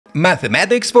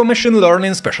Mathematics for Machine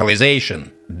Learning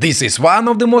Specialization. This is one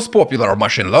of the most popular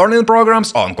machine learning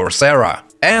programs on Coursera.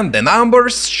 And the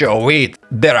numbers show it.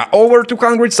 There are over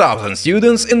 200,000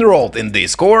 students enrolled in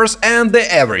this course, and the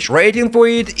average rating for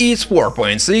it is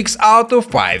 4.6 out of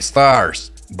 5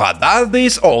 stars. But does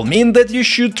this all mean that you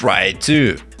should try it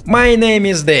too? My name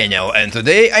is Daniel, and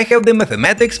today I have the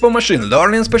Mathematics for Machine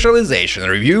Learning Specialization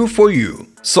review for you.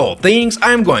 So things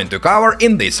I'm going to cover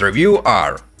in this review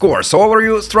are: course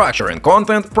overview, structure and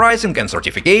content, pricing and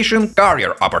certification,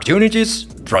 career opportunities.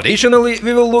 Traditionally,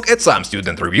 we will look at some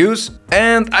student reviews,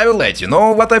 and I will let you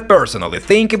know what I personally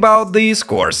think about this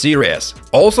course series.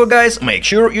 Also guys, make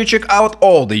sure you check out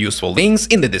all the useful links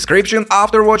in the description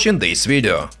after watching this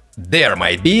video. There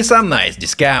might be some nice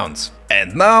discounts.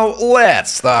 And now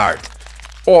let's start.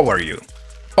 Overview.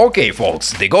 Okay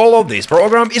folks, the goal of this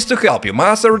program is to help you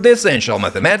master the essential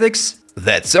mathematics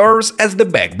that serves as the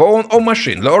backbone of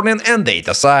machine learning and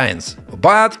data science.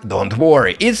 But don't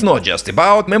worry, it's not just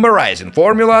about memorizing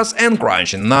formulas and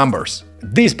crunching numbers.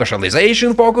 This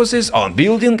specialization focuses on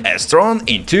building a strong,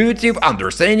 intuitive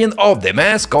understanding of the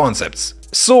math concepts,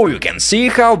 so you can see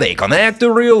how they connect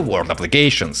to real-world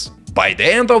applications. By the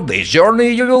end of this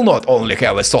journey, you will not only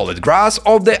have a solid grasp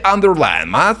of the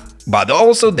underlying math, but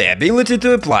also the ability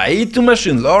to apply it to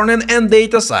machine learning and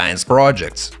data science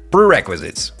projects.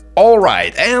 Prerequisites.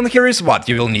 Alright, and here is what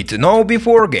you will need to know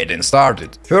before getting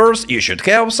started. First, you should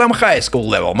have some high school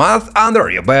level math under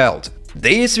your belt.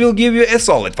 This will give you a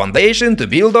solid foundation to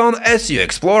build on as you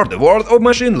explore the world of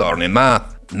machine learning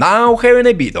math. Now, having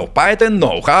a bit of Python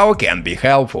know-how can be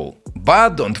helpful.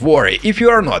 But don't worry if you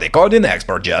are not a coding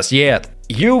expert just yet.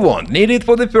 You won't need it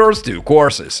for the first 2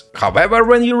 courses. However,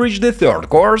 when you reach the 3rd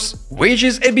course, which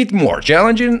is a bit more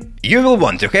challenging, you will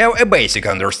want to have a basic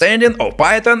understanding of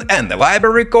Python and the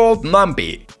library called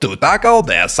NumPy to tackle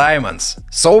the assignments.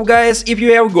 So guys, if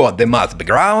you have got the math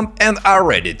background and are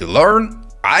ready to learn,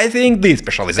 I think this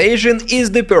specialization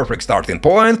is the perfect starting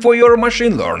point for your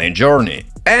machine learning journey.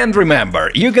 And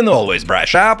remember, you can always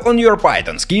brush up on your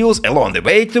Python skills along the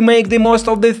way to make the most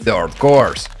of the 3rd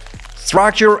course.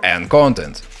 Structure and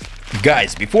content.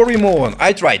 Guys, before we move on,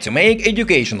 I try to make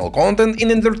educational content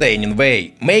in an entertaining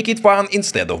way, make it fun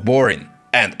instead of boring.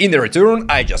 And in return,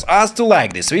 I just ask to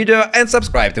like this video and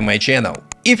subscribe to my channel,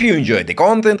 if you enjoy the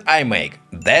content I make,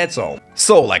 that's all.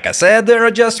 So like I said, there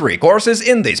are just 3 courses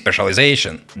in this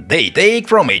specialization. They take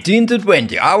from 18 to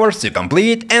 20 hours to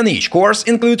complete, and each course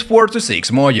includes 4 to 6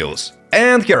 modules.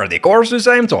 And here are the courses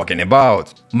I'm talking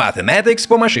about. Mathematics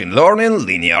for Machine Learning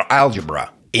Linear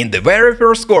Algebra. In the very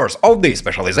first course of this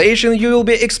specialization, you will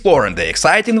be exploring the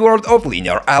exciting world of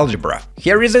linear algebra.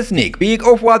 Here is a sneak peek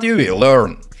of what you will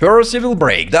learn. First, you will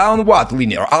break down what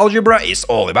linear algebra is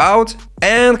all about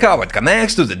and how it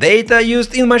connects to the data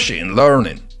used in machine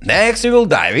learning. Next, you will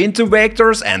dive into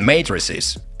vectors and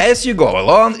matrices. As you go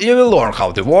along, you will learn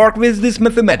how to work with these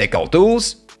mathematical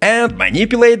tools and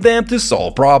manipulate them to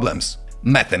solve problems.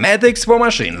 Mathematics for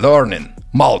Machine Learning.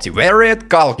 Multivariate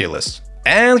Calculus.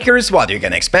 And here's what you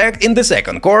can expect in the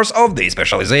 2nd course of this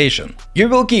specialization. You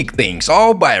will kick things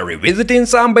off by revisiting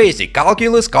some basic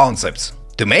calculus concepts,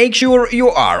 to make sure you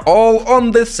are all on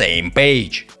the same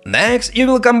page. Next, you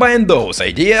will combine those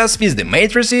ideas with the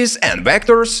matrices and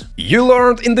vectors you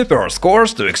learned in the 1st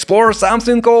course to explore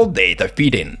something called data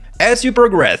fitting. As you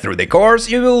progress through the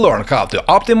course, you will learn how to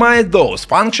optimize those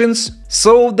functions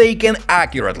so they can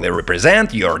accurately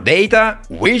represent your data,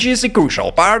 which is a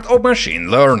crucial part of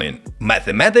machine learning.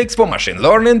 Mathematics for Machine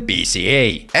Learning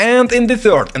PCA. And in the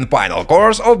 3rd and final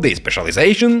course of this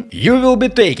specialization, you will be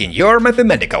taking your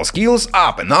mathematical skills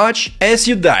up a notch as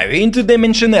you dive into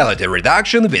dimensionality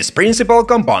reduction with principal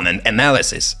component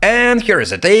analysis. And here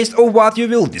is a taste of what you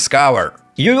will discover.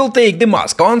 You will take the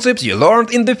math concepts you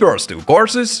learned in the first 2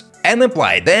 courses and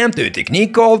apply them to a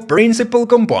technique called principal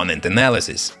component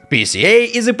analysis. PCA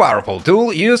is a powerful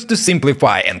tool used to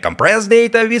simplify and compress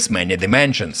data with many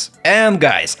dimensions. And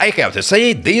guys, I have to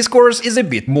say, this course is a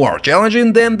bit more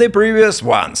challenging than the previous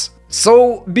ones.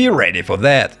 So be ready for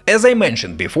that. As I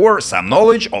mentioned before, some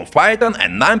knowledge of Python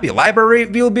and NumPy library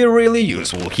will be really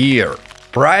useful here.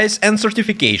 Price and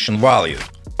certification value.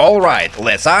 Alright,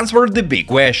 let's answer the big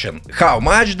question. How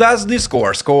much does this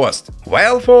course cost?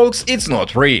 Well folks, it's not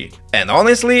free. And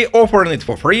honestly, offering it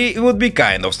for free would be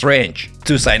kind of strange.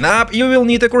 To sign up, you will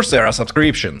need a Coursera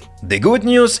subscription. The good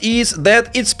news is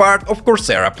that it's part of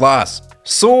Coursera Plus.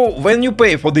 So, when you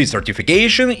pay for this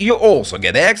certification, you also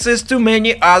get access to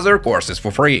many other courses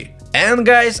for free. And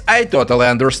guys, I totally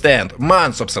understand,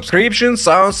 months of subscription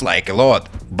sounds like a lot.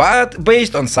 But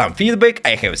based on some feedback,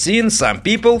 I have seen some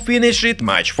people finish it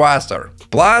much faster.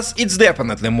 Plus, it's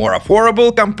definitely more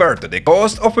affordable compared to the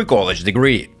cost of a college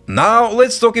degree. Now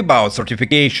let's talk about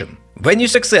certification. When you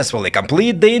successfully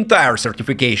complete the entire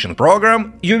certification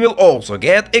program, you will also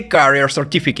get a career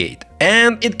certificate,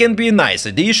 and it can be a nice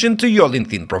addition to your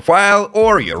LinkedIn profile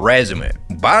or your resume.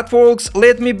 But folks,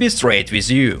 let me be straight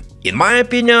with you. In my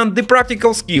opinion, the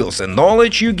practical skills and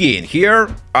knowledge you gain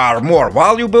here are more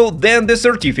valuable than the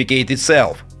certificate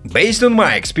itself. Based on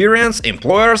my experience,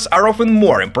 employers are often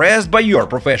more impressed by your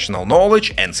professional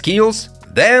knowledge and skills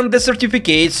than the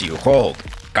certificates you hold.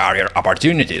 Career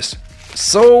opportunities.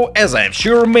 So, as I'm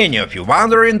sure many of you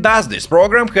wondering, does this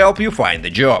program help you find a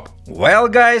job? Well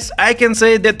guys, I can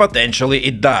say that potentially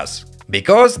it does.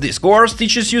 Because this course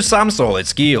teaches you some solid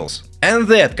skills. And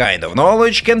that kind of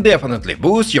knowledge can definitely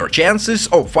boost your chances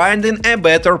of finding a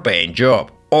better paying job.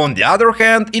 On the other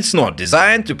hand, it's not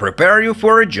designed to prepare you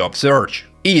for a job search.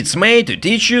 It's made to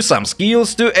teach you some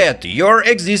skills to add to your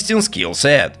existing skill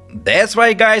set. That's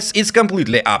why guys, it's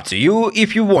completely up to you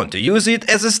if you want to use it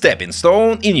as a stepping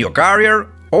stone in your career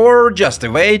or just a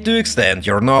way to extend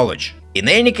your knowledge. In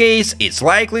any case, it's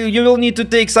likely you will need to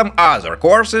take some other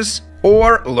courses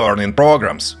or learning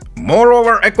programs.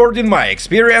 Moreover, according to my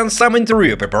experience, some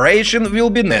interview preparation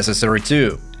will be necessary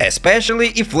too, especially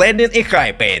if landing a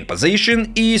high-paying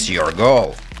position is your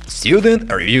goal.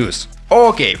 Student reviews.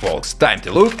 Okay folks, time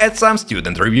to look at some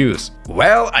student reviews.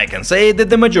 Well, I can say that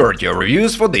the majority of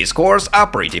reviews for this course are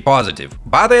pretty positive.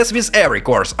 But as with every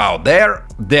course out there,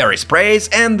 there is praise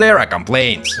and there are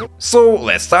complaints. So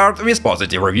let's start with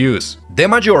positive reviews. The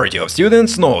majority of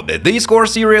students know that this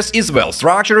course series is well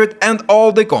structured and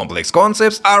all the complex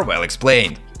concepts are well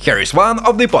explained. Here is one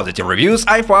of the positive reviews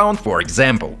I found, for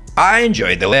example. I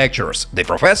enjoyed the lectures, the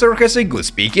professor has a good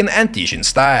speaking and teaching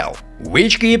style,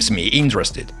 which keeps me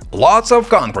interested. Lots of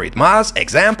concrete math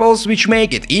examples which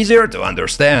make it easier to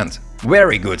understand.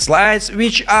 Very good slides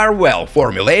which are well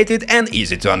formulated and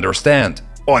easy to understand.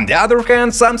 On the other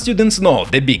hand, some students know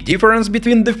the big difference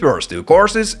between the first two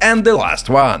courses and the last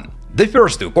one. The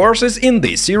first two courses in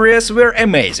this series were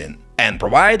amazing and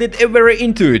provided a very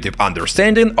intuitive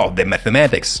understanding of the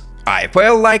mathematics. I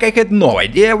felt like I had no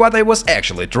idea what I was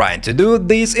actually trying to do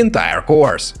this entire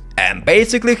course, and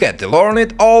basically had to learn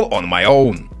it all on my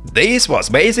own. This was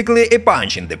basically a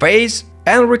punch in the face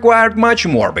and required much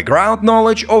more background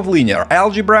knowledge of linear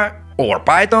algebra or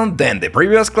Python than the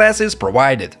previous classes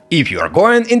provided. If you are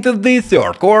going into the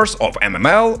third course of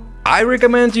MML, I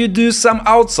recommend you do some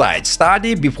outside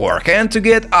study beforehand to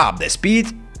get up the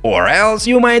speed, or else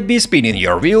you might be spinning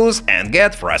your wheels and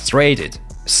get frustrated.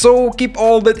 So keep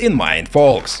all that in mind,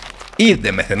 folks. Is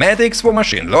the mathematics for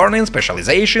machine learning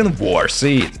specialization worth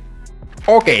it?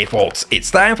 Okay, folks,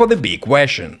 it's time for the big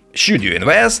question. Should you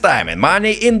invest time and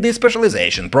money in this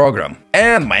specialization program?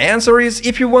 And my answer is,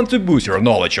 if you want to boost your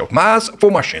knowledge of math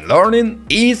for machine learning,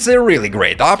 it's a really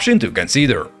great option to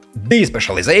consider. This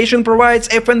specialization provides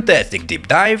a fantastic deep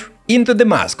dive into the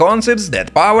math concepts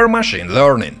that power machine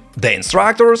learning. The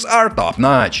instructors are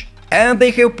top-notch, and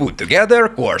they have put together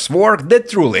coursework that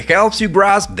truly helps you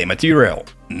grasp the material.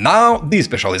 Now, this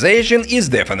specialization is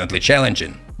definitely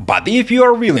challenging, but if you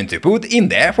are willing to put in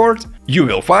the effort, you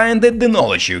will find that the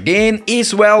knowledge you gain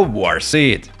is well worth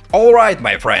it. Alright,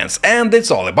 my friends, and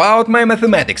that's all about my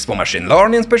mathematics for machine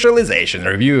learning specialization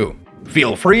review.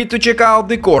 Feel free to check out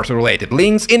the course-related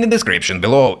links in the description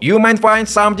below, you might find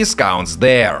some discounts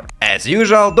there. As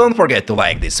usual, don't forget to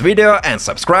like this video and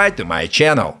subscribe to my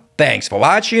channel. Thanks for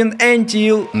watching,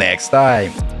 until next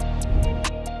time!